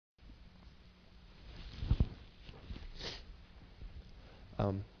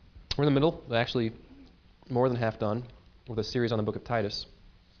We're in the middle, actually more than half done, with a series on the book of Titus.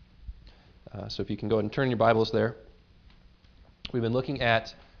 So if you can go ahead and turn your Bibles there. We've been looking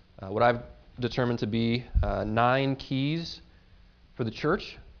at what I've determined to be 9 keys for the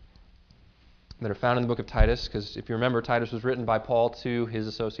church that are found in the book of Titus, because if you remember, Titus was written by Paul to his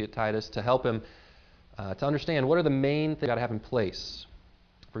associate Titus to help him to understand what are the main things we've got to have in place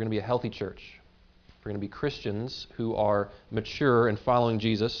if we're going to be a healthy church, if we're going to be Christians who are mature and following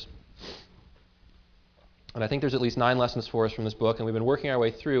Jesus. And I think there's at least 9 lessons for us from this book, and we've been working our way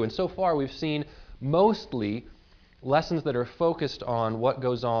through. And so far, we've seen mostly lessons that are focused on what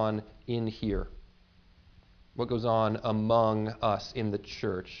goes on in here, what goes on among us in the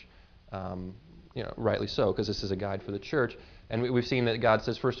church. Rightly so, because this is a guide for the church. And we've seen that God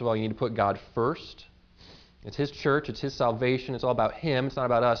says, first of all, you need to put God first. It's His church, it's His salvation, it's all about Him, it's not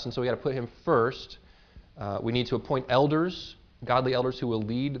about us, and so we got to put Him first. We need to appoint elders, godly elders who will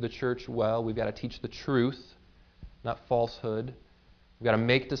lead the church well. We've got to teach the truth, not falsehood. We've got to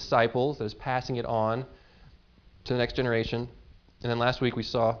make disciples, that is passing it on to the next generation. And then last week we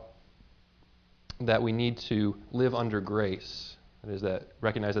saw that we need to live under grace. That is, that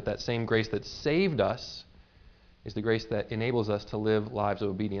recognize that that same grace that saved us is the grace that enables us to live lives of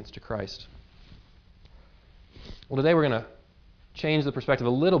obedience to Christ. Well, today we're going to change the perspective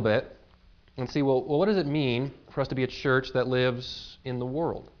a little bit and see, well, what does it mean for us to be a church that lives in the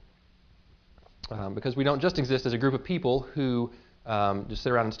world? Because we don't just exist as a group of people who just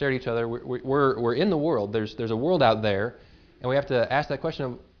sit around and stare at each other. We're in the world. There's a world out there, and we have to ask that question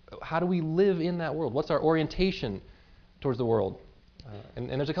of how do we live in that world? What's our orientation towards the world? And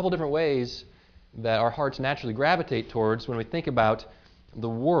there's a couple different ways that our hearts naturally gravitate towards when we think about the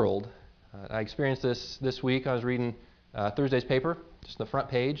world. I experienced this week. I was reading Thursday's paper, just the front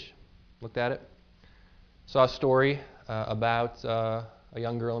page. Looked at it. Saw a story about a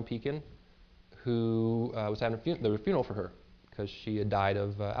young girl in Pekin who was having a funeral for her because she had died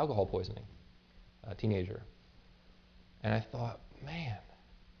of alcohol poisoning, a teenager. And I thought, man,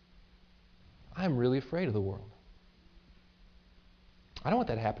 I'm really afraid of the world. I don't want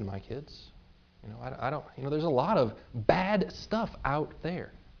that to happen to my kids. I don't. There's a lot of bad stuff out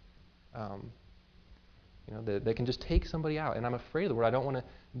there. That can just take somebody out, and I'm afraid of the world. I don't want to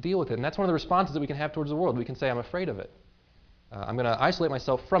deal with it. And that's one of the responses that we can have towards the world. We can say, I'm afraid of it. I'm going to isolate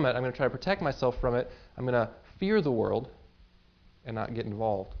myself from it. I'm going to try to protect myself from it. I'm going to fear the world and not get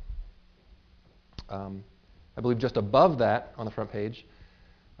involved. I believe just above that on the front page,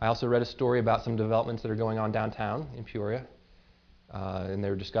 I also read a story about some developments that are going on downtown in Peoria. And they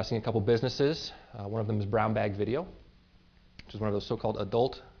were discussing a couple businesses. One of them is Brown Bag Video, which is one of those so-called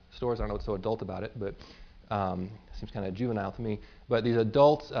adult stores. I don't know what's so adult about it, but seems kind of juvenile to me. But these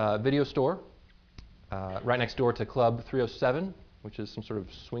adult video store right next door to Club 307, which is some sort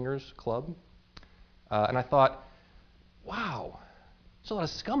of swingers club. And I thought, wow, there's a lot of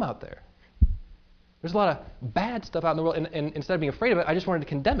scum out there. There's a lot of bad stuff out in the world. And instead of being afraid of it, I just wanted to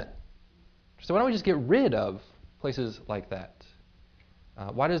condemn it. So why don't we just get rid of places like that?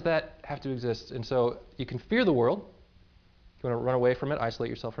 Why does that have to exist? And so you can fear the world. If you want to run away from it, isolate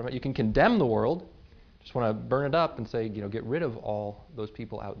yourself from it. You can condemn the world. Just want to burn it up and say, get rid of all those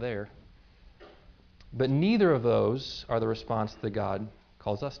people out there. But neither of those are the response that God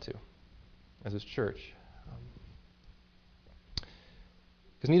calls us to as His church.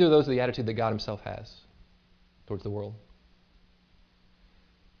 Because neither of those are the attitude that God Himself has towards the world.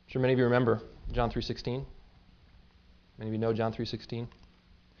 I'm sure many of you remember John 3:16. Many of you know John 3:16.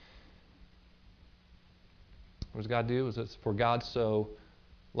 What does God do? It's for God so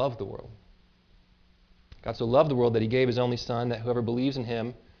loved the world. God so loved the world that He gave His only Son, that whoever believes in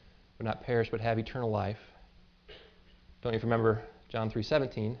Him would not perish but have eternal life. Don't you remember John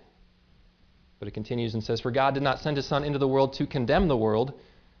 3:17? But it continues and says, "For God did not send His Son into the world to condemn the world,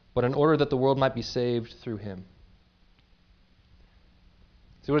 but in order that the world might be saved through Him."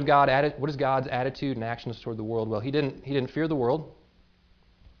 So what is God's attitude and actions toward the world? Well, He didn't fear the world.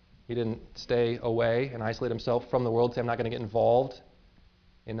 He didn't stay away and isolate Himself from the world, say, I'm not going to get involved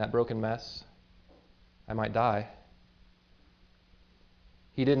in that broken mess. I might die.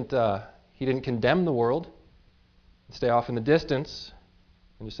 He didn't condemn the world, stay off in the distance,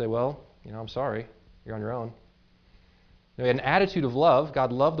 and just say, well, I'm sorry, you're on your own. He had an attitude of love.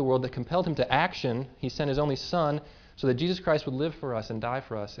 God loved the world that compelled Him to action. He sent His only Son so that Jesus Christ would live for us and die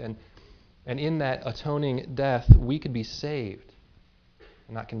for us. And in that atoning death, we could be saved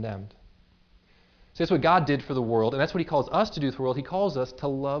and not condemned. So that's what God did for the world, and that's what He calls us to do for the world. He calls us to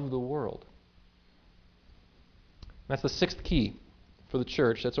love the world. That's the 6th key for the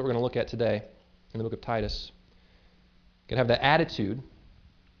church. That's what we're going to look at today in the book of Titus. You can have that attitude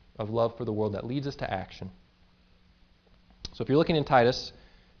of love for the world that leads us to action. So if you're looking in Titus,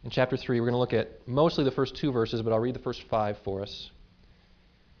 in chapter 3, we're going to look at mostly the first 2 verses, but I'll read the first 5 for us.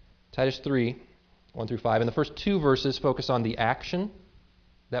 Titus 3, 1 through 5. And the first 2 verses focus on the action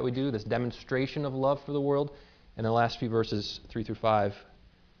that we do, this demonstration of love for the world. And the last few verses, 3 through 5,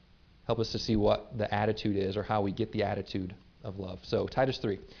 help us to see what the attitude is or how we get the attitude of love. So, Titus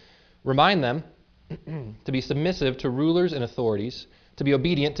 3. Remind them to be submissive to rulers and authorities, to be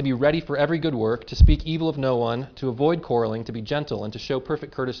obedient, to be ready for every good work, to speak evil of no one, to avoid quarreling, to be gentle, and to show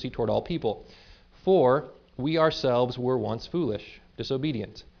perfect courtesy toward all people. For we ourselves were once foolish,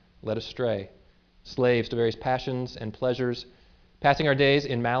 disobedient, led astray, slaves to various passions and pleasures, passing our days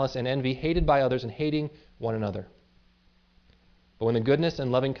in malice and envy, hated by others and hating one another. But when the goodness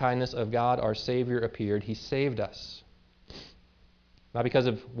and loving kindness of God our Savior appeared, He saved us, not because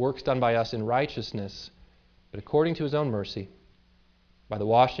of works done by us in righteousness, but according to His own mercy, by the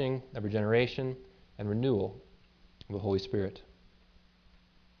washing of regeneration and renewal of the Holy Spirit.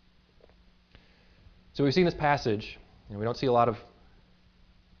 So we've seen this passage, and we don't see a lot of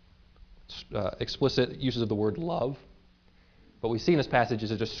explicit uses of the word love. What we see in this passage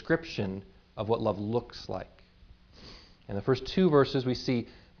is a description of what love looks like. In the first 2 verses, we see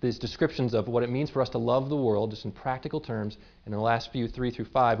these descriptions of what it means for us to love the world, just in practical terms. And in the last few, 3 through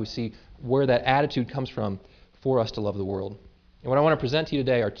 5, we see where that attitude comes from for us to love the world. And what I want to present to you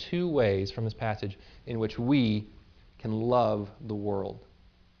today are 2 ways from this passage in which we can love the world.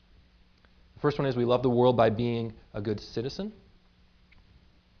 The first one is we love the world by being a good citizen.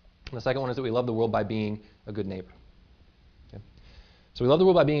 And the second one is that we love the world by being a good neighbor. Okay? So we love the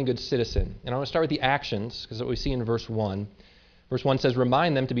world by being a good citizen. And I want to start with the actions, because what we see in verse 1. Verse 1 says,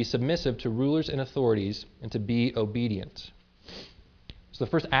 remind them to be submissive to rulers and authorities and to be obedient. So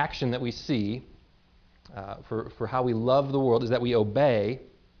the first action that we see for how we love the world is that we obey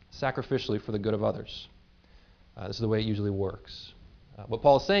sacrificially for the good of others. This is the way it usually works. What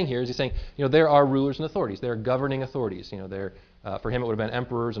Paul is saying here is he's saying, there are rulers and authorities. There are governing authorities. For him it would have been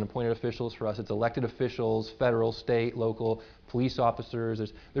emperors and appointed officials. For us it's elected officials, federal, state, local, police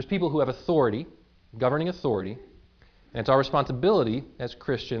officers. There's people who have authority, governing authority. And it's our responsibility as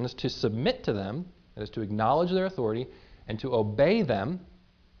Christians to submit to them, that is to acknowledge their authority, and to obey them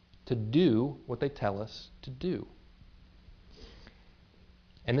to do what they tell us to do.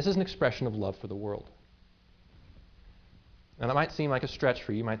 And this is an expression of love for the world. And that might seem like a stretch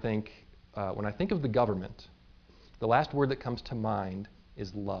for you. You might think, when I think of the government, the last word that comes to mind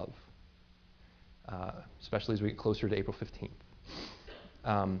is love, especially as we get closer to April 15th.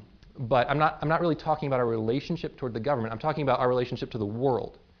 But I'm not really talking about our relationship toward the government. I'm talking about our relationship to the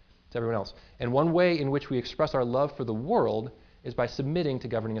world, to everyone else. And one way in which we express our love for the world is by submitting to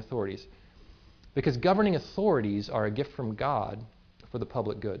governing authorities. Because governing authorities are a gift from God for the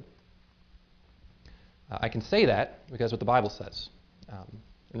public good. I can say that because that's what the Bible says.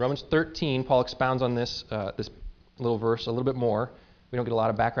 In Romans 13, Paul expounds on this little verse a little bit more. We don't get a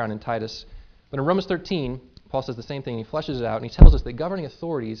lot of background in Titus. But in Romans 13, Paul says the same thing. He fleshes it out, and he tells us that governing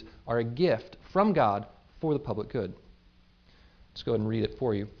authorities are a gift from God for the public good. Let's go ahead and read it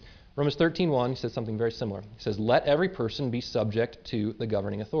for you. Romans 13:1, he says something very similar. He says, let every person be subject to the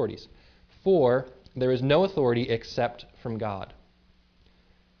governing authorities, for there is no authority except from God,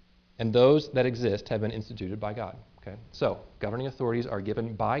 and those that exist have been instituted by God. Okay? So, governing authorities are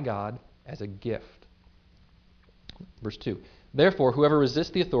given by God as a gift. Verse 2, therefore, whoever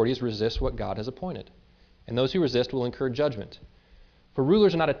resists the authorities resists what God has appointed, and those who resist will incur judgment. For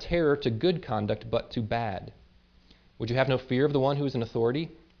rulers are not a terror to good conduct, but to bad. Would you have no fear of the one who is in authority?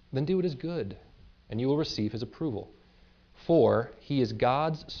 Then do what is good, and you will receive his approval. For he is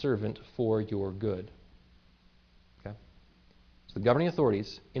God's servant for your good. Okay? So the governing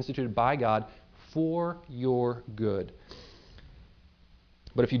authorities instituted by God for your good.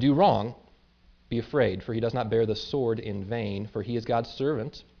 But if you do wrong, be afraid, for he does not bear the sword in vain, for he is God's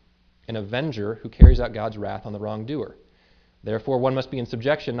servant, an avenger who carries out God's wrath on the wrongdoer. Therefore, one must be in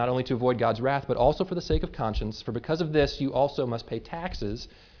subjection not only to avoid God's wrath, but also for the sake of conscience, for because of this you also must pay taxes,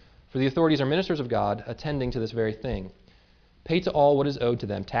 for the authorities are ministers of God, attending to this very thing. Pay to all what is owed to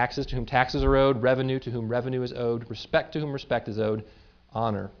them, taxes to whom taxes are owed, revenue to whom revenue is owed, respect to whom respect is owed,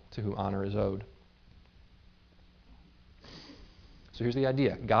 honor to whom honor is owed. So here's the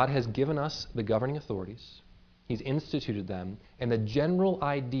idea. God has given us the governing authorities. He's instituted them, and the general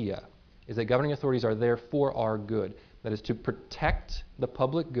idea is that governing authorities are there for our good. That is to protect the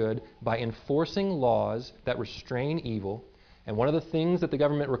public good by enforcing laws that restrain evil. And one of the things that the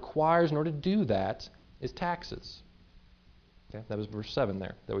government requires in order to do that is taxes. Okay? That was verse 7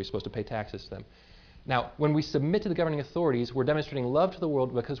 there, that we're supposed to pay taxes to them. Now, when we submit to the governing authorities, we're demonstrating love to the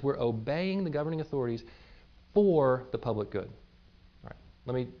world because we're obeying the governing authorities for the public good. All right,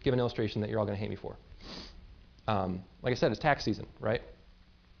 let me give an illustration that you're all going to hate me for. Like I said, it's tax season, right?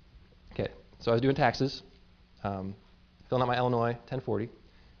 Okay, so I was doing taxes, filling out my Illinois 1040,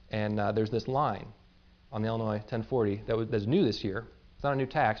 and there's this line on the Illinois 1040 that's new this year. It's not a new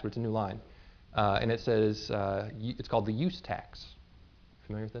tax, but it's a new line. And it says, it's called the use tax.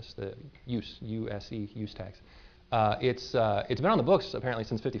 Familiar with this? The use, U-S-E, use tax. It's been on the books apparently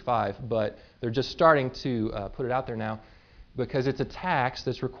since '55, but they're just starting to put it out there now because it's a tax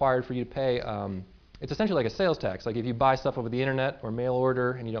that's required for you to pay. It's essentially like a sales tax. Like if you buy stuff over the internet or mail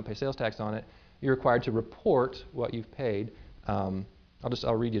order and you don't pay sales tax on it, you're required to report what you've paid. I'll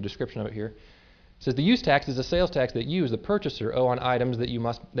read you a description of it here. It says the use tax is a sales tax that you, as the purchaser, owe on items that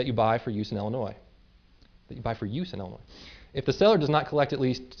you buy for use in Illinois. If the seller does not collect at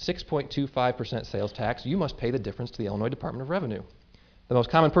least 6.25% sales tax, you must pay the difference to the Illinois Department of Revenue. The most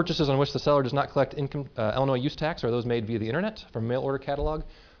common purchases on which the seller does not collect Illinois use tax are those made via the internet, from mail order catalog,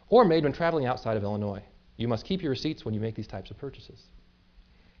 or made when traveling outside of Illinois. You must keep your receipts when you make these types of purchases.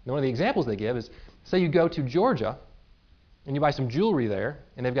 And one of the examples they give is, say you go to Georgia and you buy some jewelry there,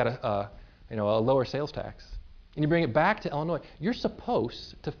 and they've got a lower sales tax, and you bring it back to Illinois. You're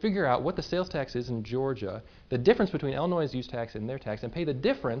supposed to figure out what the sales tax is in Georgia, the difference between Illinois' use tax and their tax, and pay the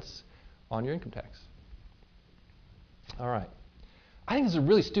difference on your income tax. All right. I think this is a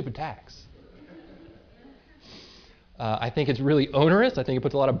really stupid tax. I think it's really onerous. I think it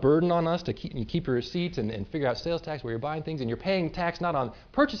puts a lot of burden on us to keep your receipts and figure out sales tax where you're buying things, and you're paying tax not on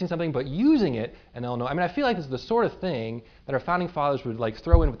purchasing something but using it in Illinois. I mean, I feel like this is the sort of thing that our founding fathers would like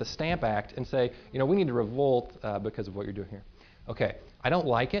throw in with the Stamp Act and say, we need to revolt because of what you're doing here. Okay, I don't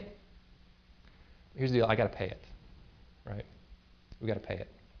like it. Here's the deal: I got to pay it, right? We got to pay it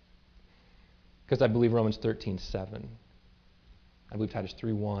because I believe Romans 13:7. I believe Titus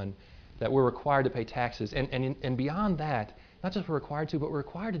 3:1. That we're required to pay taxes. And beyond that, not just we're required to, but we're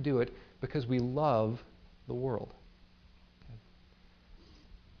required to do it because we love the world. Okay?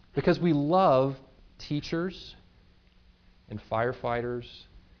 Because we love teachers and firefighters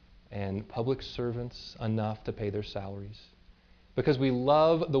and public servants enough to pay their salaries. Because we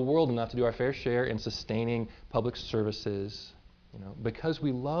love the world enough to do our fair share in sustaining public services. Because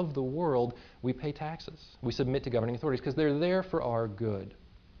we love the world, we pay taxes. We submit to governing authorities because they're there for our good.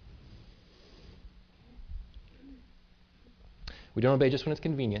 We don't obey just when it's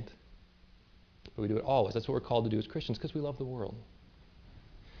convenient, but we do it always. That's what we're called to do as Christians because we love the world.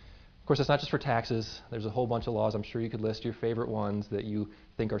 Of course, that's not just for taxes. There's a whole bunch of laws. I'm sure you could list your favorite ones that you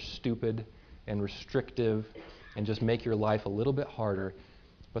think are stupid and restrictive and just make your life a little bit harder.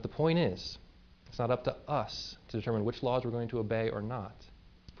 But the point is, it's not up to us to determine which laws we're going to obey or not.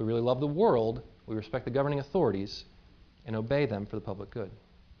 If we really love the world, we respect the governing authorities and obey them for the public good.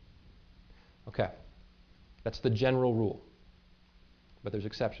 Okay, that's the general rule. But there's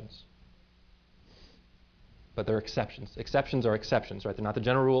exceptions. But there are exceptions. Exceptions are exceptions, right? They're not the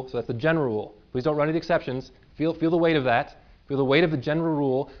general rule, so that's the general rule. Please don't run into the exceptions. Feel the weight of that. Feel the weight of the general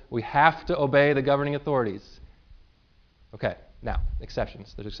rule. We have to obey the governing authorities. Okay, now,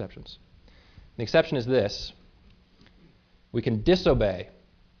 exceptions. There's exceptions. The exception is this. We can disobey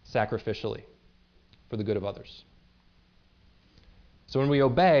sacrificially for the good of others. So when we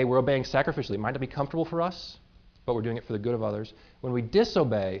obey, we're obeying sacrificially. It might not be comfortable for us, but we're doing it for the good of others. When we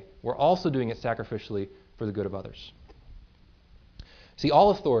disobey, we're also doing it sacrificially for the good of others. See,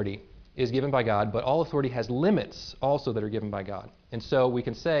 all authority is given by God, but all authority has limits also that are given by God. And so we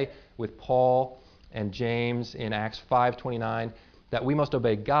can say with Paul and James in Acts 5:29 that we must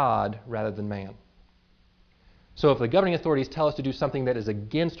obey God rather than man. So if the governing authorities tell us to do something that is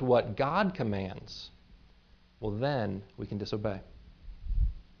against what God commands, well then we can disobey.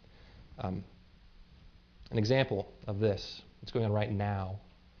 An example of this, it's going on right now.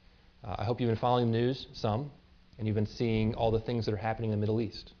 I hope you've been following the news, some, and you've been seeing all the things that are happening in the Middle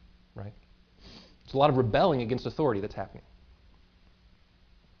East, right? There's a lot of rebelling against authority that's happening.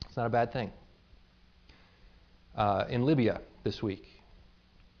 It's not a bad thing. In Libya this week,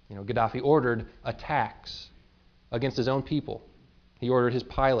 Gaddafi ordered attacks against his own people. He ordered his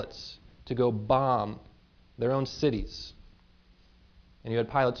pilots to go bomb their own cities. And you had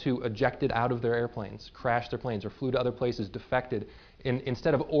pilots who ejected out of their airplanes, crashed their planes, or flew to other places, defected.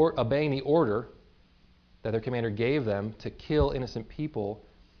 Instead of obeying the order that their commander gave them to kill innocent people,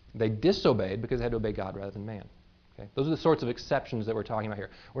 they disobeyed because they had to obey God rather than man. Okay? Those are the sorts of exceptions that we're talking about here.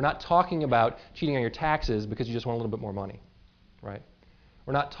 We're not talking about cheating on your taxes because you just want a little bit more money, right?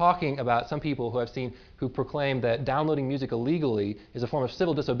 We're not talking about some people who proclaim that downloading music illegally is a form of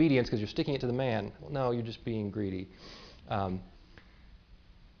civil disobedience because you're sticking it to the man. Well, no, you're just being greedy.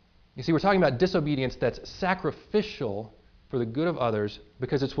 You see, we're talking about disobedience that's sacrificial for the good of others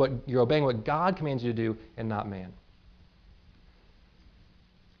because you're obeying what God commands you to do and not man.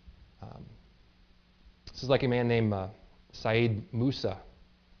 This is like a man named Saeed Musa.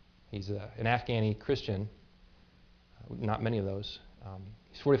 He's an Afghani Christian. Not many of those.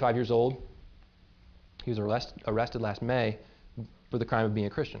 He's 45 years old. He was arrested last May for the crime of being a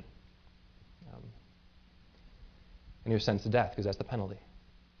Christian. And he was sentenced to death because that's the penalty.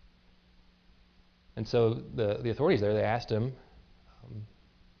 And so the authorities there, they asked him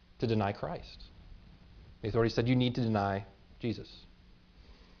to deny Christ. The authorities said, you need to deny Jesus.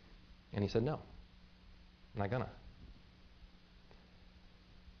 And he said, no, I'm not gonna.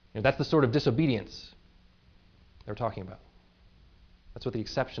 That's the sort of disobedience they're talking about. That's what the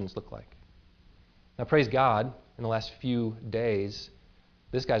exceptions look like. Now, praise God, in the last few days,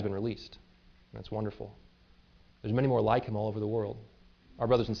 this guy's been released. That's wonderful. There's many more like him all over the world. Our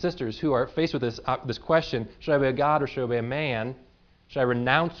brothers and sisters who are faced with this question, should I obey God or should I obey a man? Should I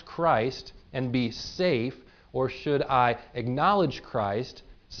renounce Christ and be safe, or should I acknowledge Christ,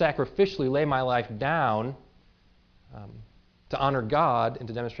 sacrificially lay my life down to honor God and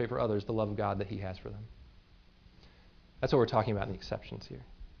to demonstrate for others the love of God that He has for them? That's what we're talking about in the exceptions here.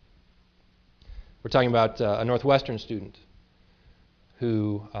 We're talking about a Northwestern student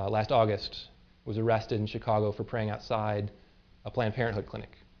who last August was arrested in Chicago for praying outside a Planned Parenthood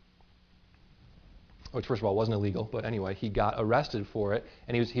clinic, which first of all wasn't illegal, but anyway, he got arrested for it,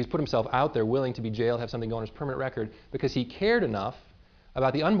 and he's put himself out there willing to be jailed, have something go on his permanent record, because he cared enough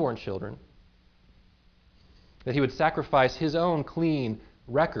about the unborn children that he would sacrifice his own clean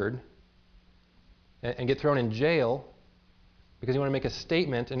record and get thrown in jail because he wanted to make a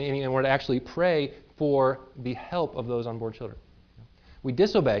statement and he wanted to actually pray for the help of those unborn children. We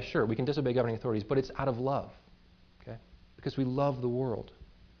disobey, sure, we can disobey governing authorities, but it's out of love, okay? Because we love the world.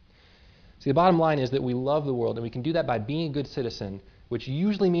 See, the bottom line is that we love the world, and we can do that by being a good citizen, which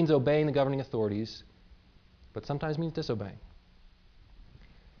usually means obeying the governing authorities, but sometimes means disobeying.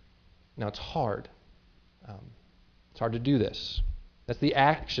 Now, it's hard. It's hard to do this. That's the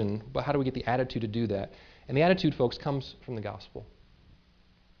action, but how do we get the attitude to do that? And the attitude, folks, comes from the gospel.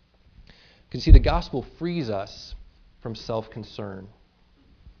 Because, you see, the gospel frees us from self-concern.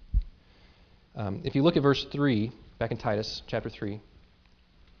 If you look at verse 3, back in Titus chapter 3,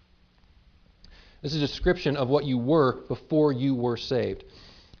 this is a description of what you were before you were saved. It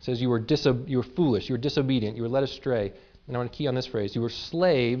says you were foolish, you were disobedient, you were led astray. And I want to key on this phrase. You were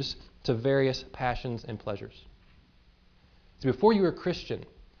slaves to various passions and pleasures. So before you were a Christian,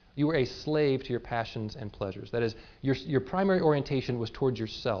 you were a slave to your passions and pleasures. That is, your primary orientation was towards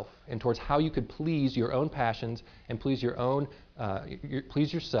yourself and towards how you could please your own passions and please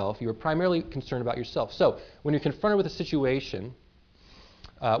please yourself. You were primarily concerned about yourself. So when you're confronted with a situation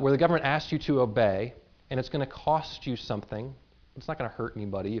where the government asks you to obey, and it's going to cost you something, it's not going to hurt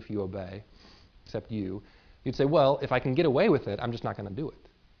anybody if you obey, except you. You'd say, well, if I can get away with it, I'm just not going to do it.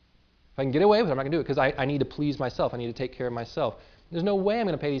 If I can get away with it, I'm not going to do it because I need to please myself. I need to take care of myself. There's no way I'm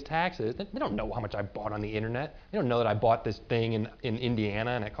going to pay these taxes. They don't know how much I bought on the internet. They don't know that I bought this thing in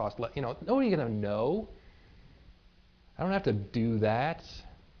Indiana and it cost, nobody's going to know. I don't have to do that.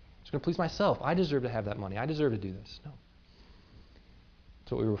 I'm just going to please myself. I deserve to have that money. I deserve to do this. No.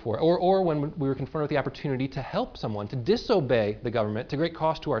 That's what we were for. Or when we were confronted with the opportunity to help someone, to disobey the government to great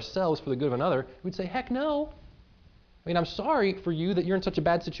cost to ourselves for the good of another, we'd say, heck no. I mean, I'm sorry for you that you're in such a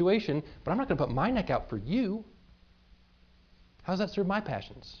bad situation, but I'm not going to put my neck out for you. How does that serve my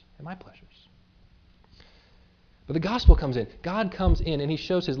passions and my pleasures? But the gospel comes in. God comes in and He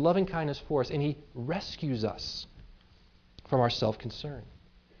shows His loving kindness for us, and He rescues us from our self-concern.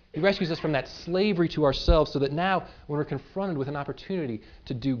 He rescues us from that slavery to ourselves so that now when we're confronted with an opportunity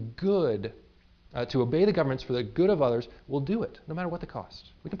to do good, to obey the governments for the good of others, we'll do it, no matter what the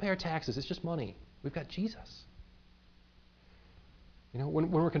cost. We can pay our taxes. It's just money. We've got Jesus.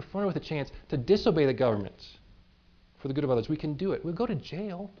 When we're confronted with a chance to disobey the government for the good of others, we can do it. We'll go to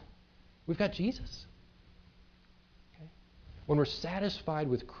jail. We've got Jesus. Okay? When we're satisfied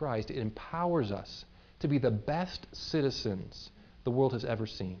with Christ, it empowers us to be the best citizens the world has ever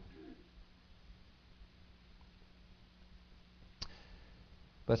seen.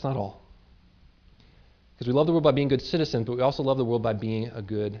 But that's not all. Because we love the world by being good citizens, but we also love the world by being a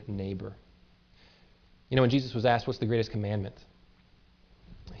good neighbor. When Jesus was asked, what's the greatest commandment?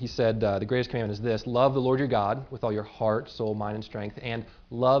 He said, the greatest commandment is this: love the Lord your God with all your heart, soul, mind, and strength, and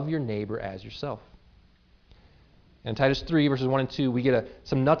love your neighbor as yourself. And in Titus 3, verses 1 and 2, we get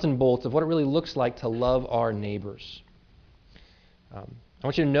some nuts and bolts of what it really looks like to love our neighbors. I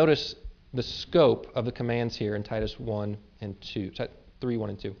want you to notice the scope of the commands here in Titus 1 and 2, 3, 1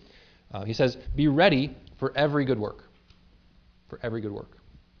 and 2. He says, be ready for every good work. For every good work.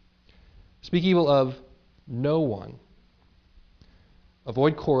 Speak evil of no one.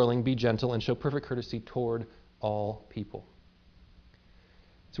 Avoid quarreling, be gentle, and show perfect courtesy toward all people.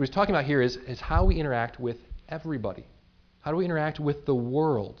 So what he's talking about here is how we interact with everybody. How do we interact with the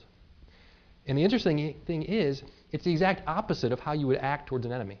world? And the interesting thing is, it's the exact opposite of how you would act towards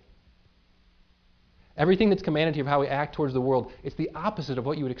an enemy. Everything that's commanded here of how we act towards the world, it's the opposite of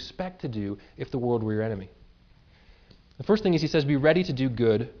what you would expect to do if the world were your enemy. The first thing is he says, be ready to do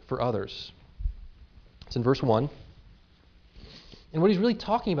good for others. It's in verse 1. And what he's really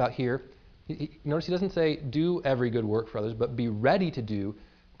talking about here, notice he doesn't say do every good work for others, but be ready to do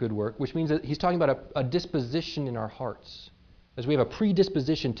good work, which means that he's talking about a disposition in our hearts, as we have a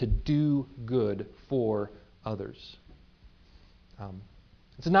predisposition to do good for others.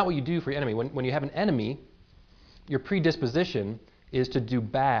 This is not what you do for your enemy. When you have an enemy, your predisposition is to do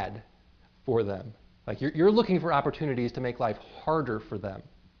bad for them. Like you're looking for opportunities to make life harder for them.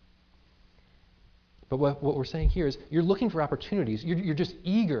 But what we're saying here is you're looking for opportunities. You're just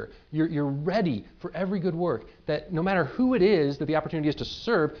eager. You're ready for every good work. That no matter who it is that the opportunity is to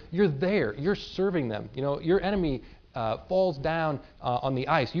serve, you're there. You're serving them. You know, your enemy falls down on the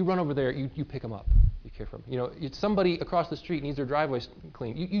ice. You run over there. You pick them up. You care for them. You know, somebody across the street needs their driveway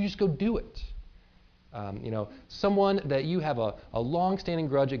cleaned. You just go do it. Someone that you have a long-standing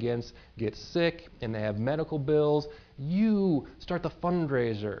grudge against gets sick and they have medical bills. You start the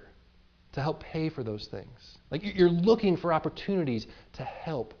fundraiser to help pay for those things. Like you're looking for opportunities to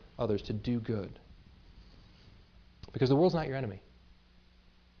help others, to do good. Because the world's not your enemy.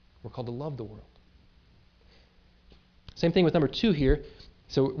 We're called to love the world. Same thing with number 2 here.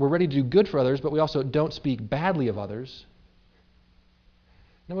 So we're ready to do good for others, but we also don't speak badly of others.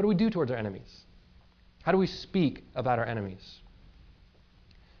 Now what do we do towards our enemies? How do we speak about our enemies?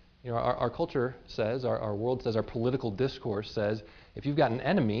 You know, our culture says, our world says, our political discourse says, if you've got an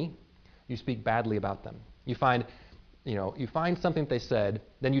enemy, you speak badly about them. You find something that they said,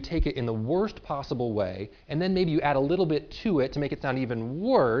 then you take it in the worst possible way, and then maybe you add a little bit to it to make it sound even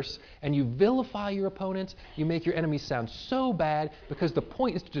worse, and you vilify your opponents. You make your enemies sound so bad because the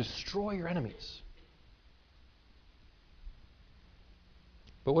point is to destroy your enemies.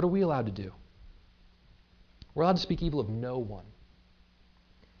 But what are we allowed to do? We're allowed to speak evil of no one.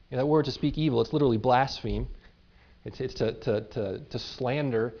 You know, that word to speak evil, it's literally blaspheme. It's to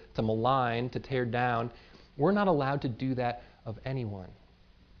slander, to malign, to tear down. We're not allowed to do that of anyone.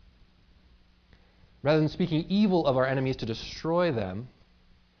 Rather than speaking evil of our enemies to destroy them,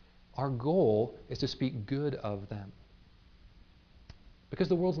 our goal is to speak good of them. Because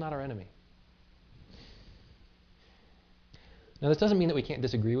the world's not our enemy. Now, this doesn't mean that we can't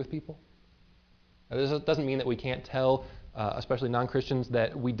disagree with people. This doesn't mean that we can't tell, especially non-Christians,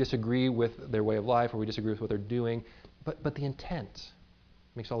 that we disagree with their way of life or we disagree with what they're doing. But the intent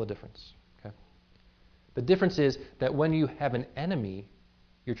makes all the difference. Okay? The difference is that when you have an enemy,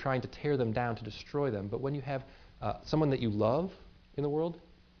 you're trying to tear them down, to destroy them. But when you have someone that you love in the world,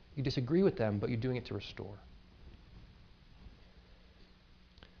 you disagree with them, but you're doing it to restore.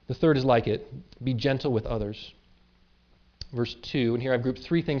 The third is like it. Be gentle with others. Verse 2, and here I've grouped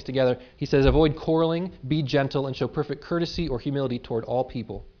 3 things together. He says, avoid quarreling, be gentle, and show perfect courtesy or humility toward all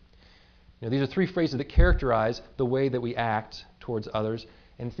people. You know, these are 3 phrases that characterize the way that we act towards others,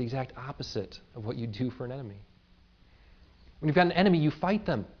 and it's the exact opposite of what you do for an enemy. When you've got an enemy, you fight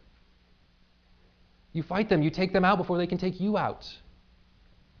them. You fight them. You take them out before they can take you out.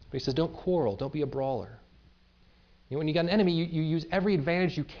 But he says, don't quarrel. Don't be a brawler. You know, when you got an enemy, you use every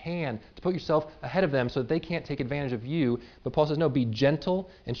advantage you can to put yourself ahead of them so that they can't take advantage of you. But Paul says, no, be gentle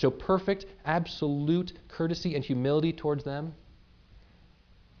and show perfect, absolute courtesy and humility towards them. Man,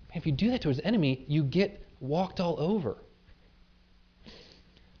 if you do that towards an enemy, you get walked all over.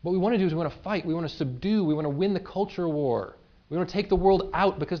 What we want to do is we want to fight. We want to subdue. We want to win the culture war. We want to take the world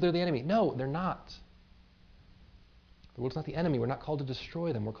out because they're the enemy. No, they're not. The world's not the enemy. We're not called to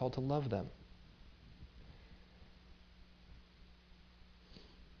destroy them. We're called to love them.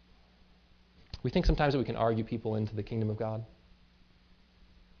 We think sometimes that we can argue people into the kingdom of God.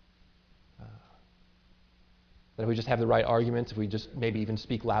 That if we just have the right arguments, if we just maybe even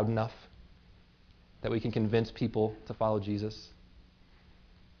speak loud enough, that we can convince people to follow Jesus.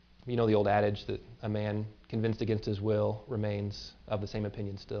 You know the old adage that a man convinced against his will remains of the same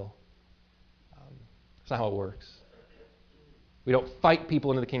opinion still. That's not how it works. We don't fight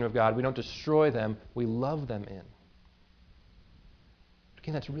people into the kingdom of God. We don't destroy them. We love them in.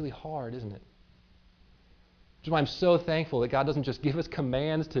 Again, that's really hard, isn't it? Which is why I'm so thankful that God doesn't just give us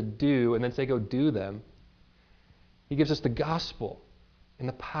commands to do and then say, go do them. He gives us the gospel and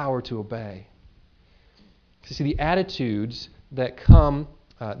the power to obey. You see, the attitudes that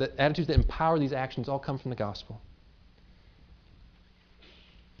empower these actions all come from the gospel.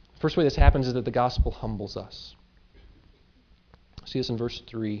 First way this happens is that the gospel humbles us. See this in verse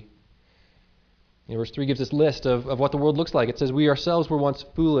 3. Verse 3 gives this list of what the world looks like. It says, we ourselves were once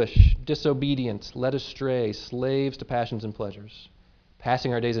foolish, disobedient, led astray, slaves to passions and pleasures,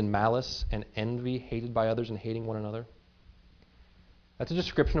 passing our days in malice and envy, hated by others and hating one another. That's a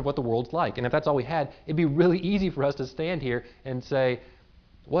description of what the world's like. And if that's all we had, it'd be really easy for us to stand here and say,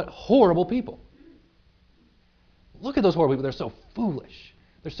 what horrible people. Look at those horrible people. They're so foolish.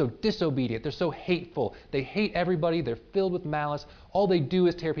 They're so disobedient. They're so hateful. They hate everybody. They're filled with malice. All they do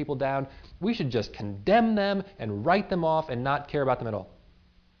is tear people down. We should just condemn them and write them off and not care about them at all.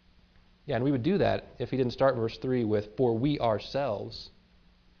 Yeah, and we would do that if he didn't start verse 3 with, for we ourselves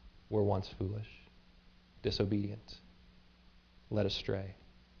were once foolish, disobedient, led astray.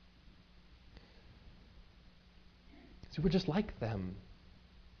 See, we're just like them.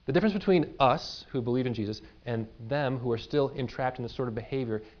 The difference between us, who believe in Jesus, and them, who are still entrapped in this sort of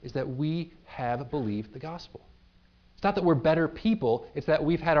behavior, is that we have believed the gospel. It's not that we're better people, it's that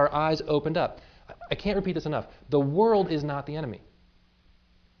we've had our eyes opened up. I can't repeat this enough. The world is not the enemy.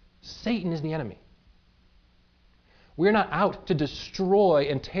 Satan is the enemy. We're not out to destroy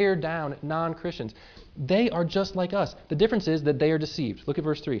and tear down non-Christians. They are just like us. The difference is that they are deceived. Look at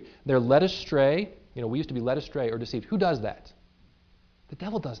verse 3. They're led astray. We used to be led astray or deceived. Who does that? The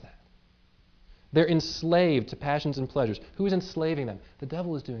devil does that. They're enslaved to passions and pleasures. Who is enslaving them? The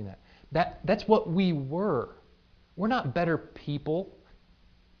devil is doing that. That's what we were. We're not better people.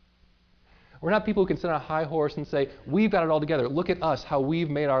 We're not people who can sit on a high horse and say, we've got it all together. Look at us, how we've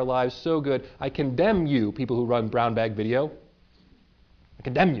made our lives so good. I condemn you, people who run Brown Bag Video. I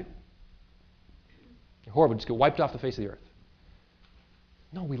condemn you. You're horrible. Just get wiped off the face of the earth.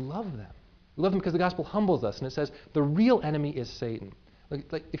 No, we love them. We love them because the gospel humbles us. And it says the real enemy is Satan.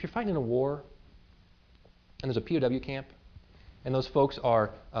 Like if you're fighting in a war and there's a POW camp and those folks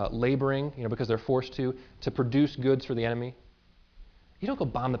are laboring, because they're forced to produce goods for the enemy, you don't go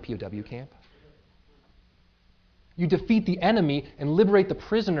bomb the POW camp. You defeat the enemy and liberate the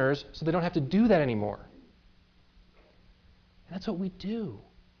prisoners so they don't have to do that anymore. And that's what we do.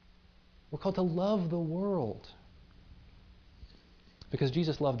 We're called to love the world because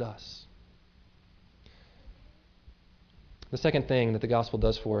Jesus loved us. The second thing that the gospel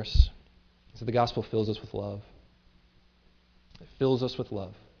does for us is that the gospel fills us with love. It fills us with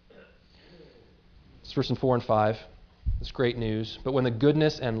love. It's verses 4 and 5. It's great news. But when the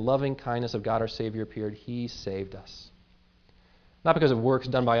goodness and loving kindness of God our Savior appeared, He saved us. Not because of works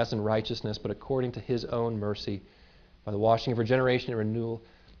done by us in righteousness, but according to His own mercy, by the washing of regeneration and renewal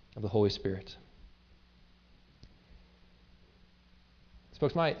of the Holy Spirit. So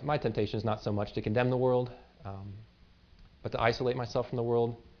folks, my temptation is not so much to condemn the world, but to isolate myself from the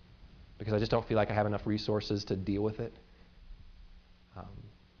world because I just don't feel like I have enough resources to deal with it.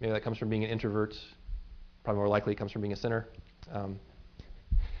 Maybe that comes from being an introvert. Probably more likely it comes from being a sinner.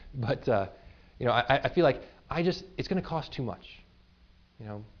 But I feel like it's going to cost too much.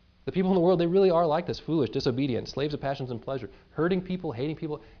 The people in the world, they really are like this, foolish, disobedient, slaves of passions and pleasure, hurting people, hating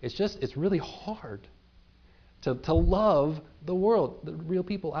people. It's really hard to love the world, the real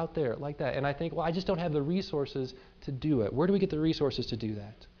people out there like that. And I think, I just don't have the resources to do it. Where do we get the resources to do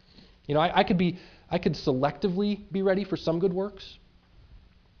that? I could selectively be ready for some good works,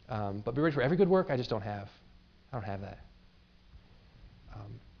 but be ready for every good work, I just don't have. I don't have that.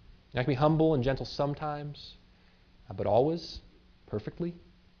 I can be humble and gentle sometimes, but always perfectly.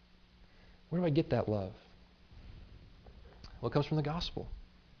 Where do I get that love? Well, it comes from the gospel.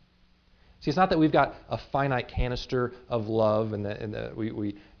 See, it's not that we've got a finite canister of love, and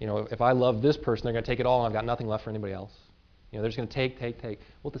we if I love this person, they're going to take it all, and I've got nothing left for anybody else. They're just going to take.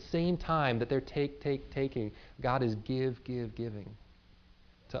 Well, at the same time that they're taking, God is giving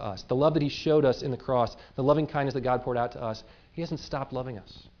to us. The love that He showed us in the cross, the loving kindness that God poured out to us, He hasn't stopped loving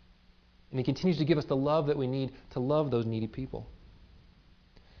us. And He continues to give us the love that we need to love those needy people.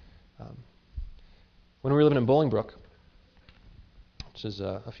 When we were living in Bolingbrook, which is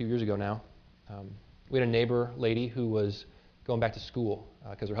a few years ago now, we had a neighbor lady who was going back to school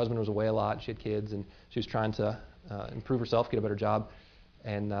because her husband was away a lot, and she had kids, and she was trying to improve herself, get a better job.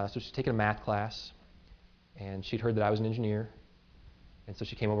 And so she's taking a math class, and she'd heard that I was an engineer. And so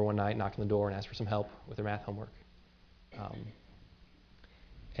she came over one night, knocked on the door, and asked for some help with her math homework.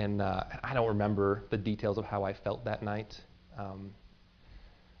 And I don't remember the details of how I felt that night.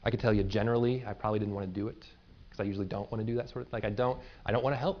 I could tell you generally, I probably didn't want to do it because I usually don't want to do that sort of, like I don't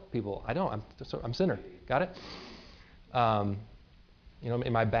want to help people. I'm a sinner. Got it?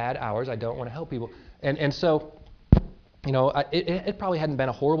 In my bad hours, I don't want to help people. And so, it probably hadn't been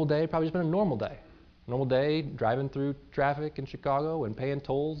a horrible day. It probably just been a normal day. Normal day, driving through traffic in Chicago and paying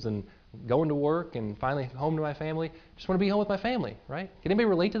tolls and going to work and finally home to my family. Just want to be home with my family, right? Can anybody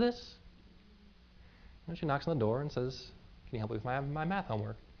relate to this? She knocks on the door and says, "Can you help me with my math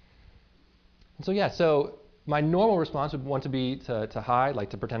homework?" And so my normal response would want to be to hide, like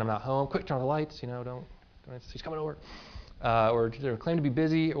to pretend I'm not home. Quick, turn on the lights, don't she's coming over. Or claim to be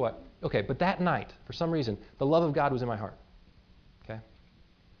busy or what. Okay, but that night, for some reason, the love of God was in my heart. Okay?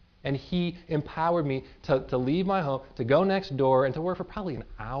 And he empowered me to leave my home, to go next door, and to work for probably an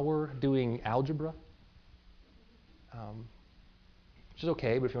hour doing algebra. Which is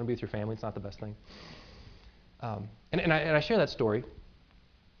okay, but if you want to be with your family, it's not the best thing. And I share that story,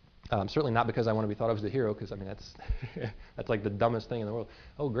 certainly not because I want to be thought of as the hero, because that's that's like the dumbest thing in the world.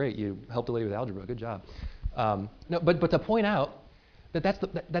 Oh, great, you helped a lady with algebra, good job. No, but to point out that's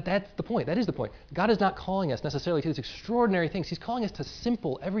the point. That is the point. God is not calling us necessarily to these extraordinary things. He's calling us to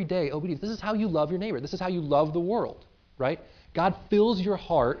simple, everyday obedience. This is how you love your neighbor. This is how you love the world, right? God fills your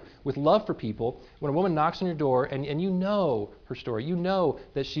heart with love for people when a woman knocks on your door and you know her story. You know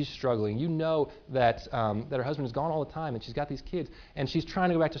that she's struggling. You know that her husband is gone all the time and she's got these kids and she's trying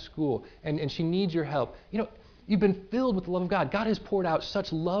to go back to school and she needs your help. You've been filled with the love of God. God has poured out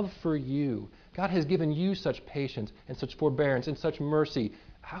such love for you. God has given you such patience and such forbearance and such mercy.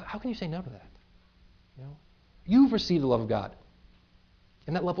 How can you say no to that? You've received the love of God.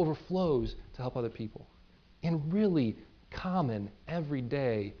 And that love overflows to help other people in really common,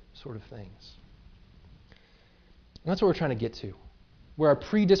 everyday sort of things. And that's what we're trying to get to, where our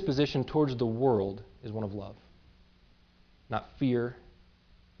predisposition towards the world is one of love. Not fear,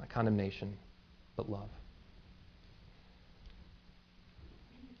 not condemnation, but love.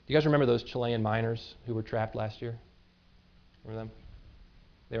 Do you guys remember those Chilean miners who were trapped last year? Remember them?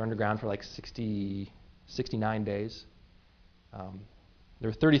 They were underground for like 69 days. There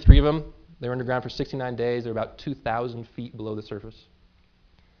were 33 of them. They were underground for 69 days. They were about 2,000 feet below the surface.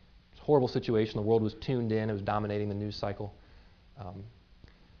 It's a horrible situation. The world was tuned in. It was dominating the news cycle. Well,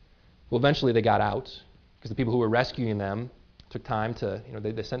 eventually they got out because the people who were rescuing them took time to,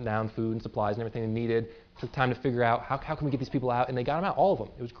 they sent down food and supplies and everything they needed. Took time to figure out how can we get these people out, and they got them out, all of them.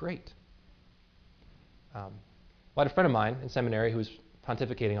 It was great. I had a friend of mine in seminary who was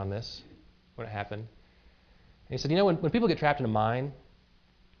pontificating on this when it happened. And he said, when people get trapped in a mine,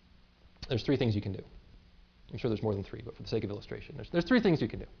 there's 3 things you can do. I'm sure there's more than 3, but for the sake of illustration, there's 3 things you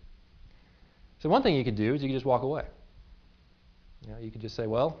can do. So one thing you could do is you could just walk away. You could just say,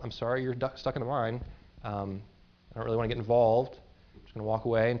 well, I'm sorry you're stuck in the mine. I don't really want to get involved. I'm just going to walk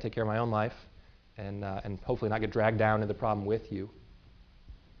away and take care of my own life and hopefully not get dragged down into the problem with you.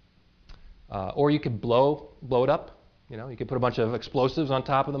 Or you could blow it up. You could put a bunch of explosives on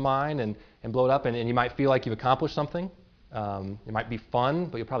top of the mine and blow it up, and you might feel like you've accomplished something. It might be fun,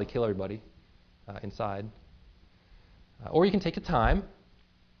 but you'll probably kill everybody inside. Or you can take the time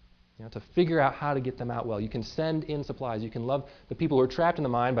to figure out how to get them out well. You can send in supplies. You can love the people who are trapped in the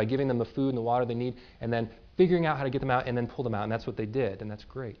mine by giving them the food and the water they need, and then figuring out how to get them out and then pull them out. And that's what they did, and that's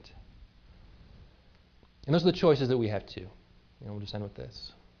great. And those are the choices that we have too. We'll just end with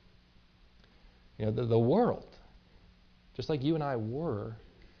this. The world, just like you and I were,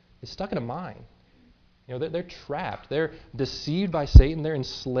 is stuck in a mine. They're trapped. They're deceived by Satan. They're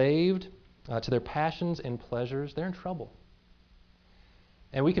enslaved to their passions and pleasures. They're in trouble.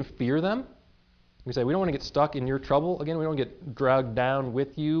 And we can fear them. We say, we don't want to get stuck in your trouble. Again, we don't get dragged down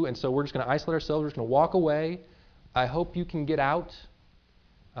with you. And so we're just going to isolate ourselves. We're just going to walk away. I hope you can get out.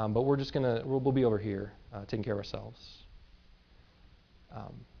 But we'll be over here taking care of ourselves.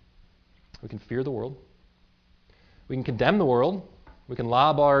 We can fear the world. We can condemn the world. We can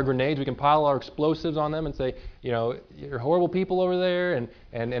lob our grenades. We can pile our explosives on them and say, you're horrible people over there. And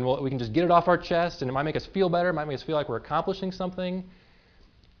we can just get it off our chest. And it might make us feel better. It might make us feel like we're accomplishing something.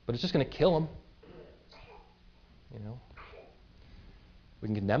 But it's just going to kill them. We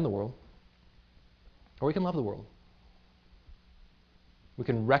can condemn the world. Or we can love the world. We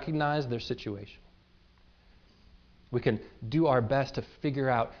can recognize their situation. We can do our best to figure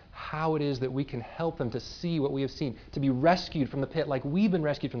out how it is that we can help them to see what we have seen, to be rescued from the pit like we've been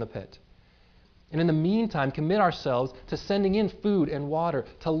rescued from the pit. And in the meantime, commit ourselves to sending in food and water,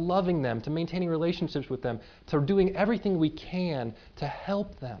 to loving them, to maintaining relationships with them, to doing everything we can to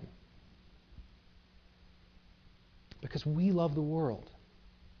help them. Because we love the world.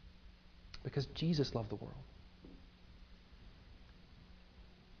 Because Jesus loved the world.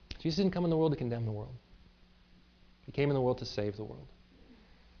 Jesus didn't come in the world to condemn the world. He came in the world to save the world.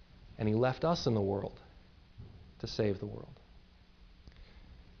 And he left us in the world to save the world.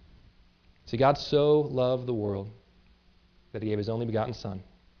 See, God so loved the world that he gave his only begotten Son,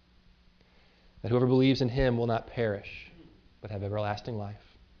 that whoever believes in him will not perish, but have everlasting life.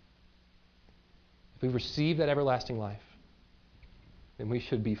 If we've received that everlasting life, then we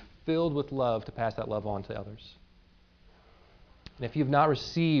should be filled with love to pass that love on to others. And if you've not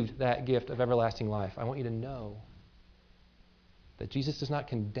received that gift of everlasting life, I want you to know that Jesus does not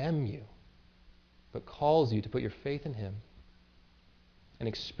condemn you, but calls you to put your faith in him and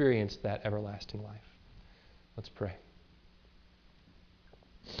experience that everlasting life. Let's pray.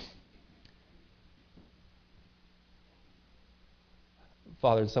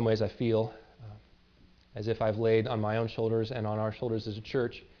 Father, in some ways I feel as if I've laid on my own shoulders and on our shoulders as a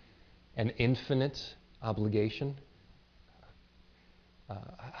church an infinite obligation.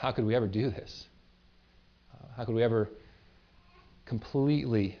 How could we ever do this? How could we ever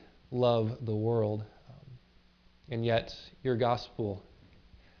completely love the world? And yet your gospel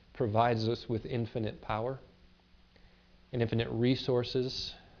provides us with infinite power and infinite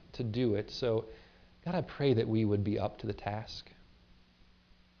resources to do it. So, God, I pray that we would be up to the task.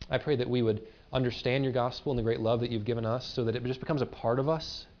 I pray that we would understand your gospel and the great love that you've given us so that it just becomes a part of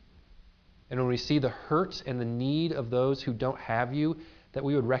us. And when we see the hurt and the need of those who don't have you, that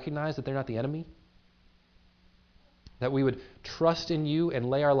we would recognize that they're not the enemy. That we would trust in you and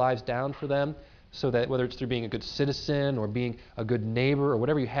lay our lives down for them so that whether it's through being a good citizen or being a good neighbor or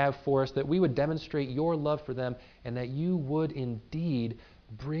whatever you have for us, that we would demonstrate your love for them and that you would indeed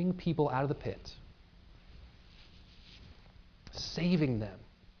bring people out of the pit, saving them,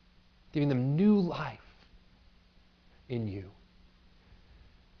 giving them new life in you.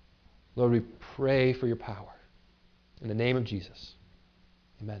 Lord, we pray for your power. In the name of Jesus,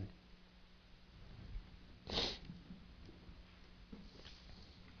 amen.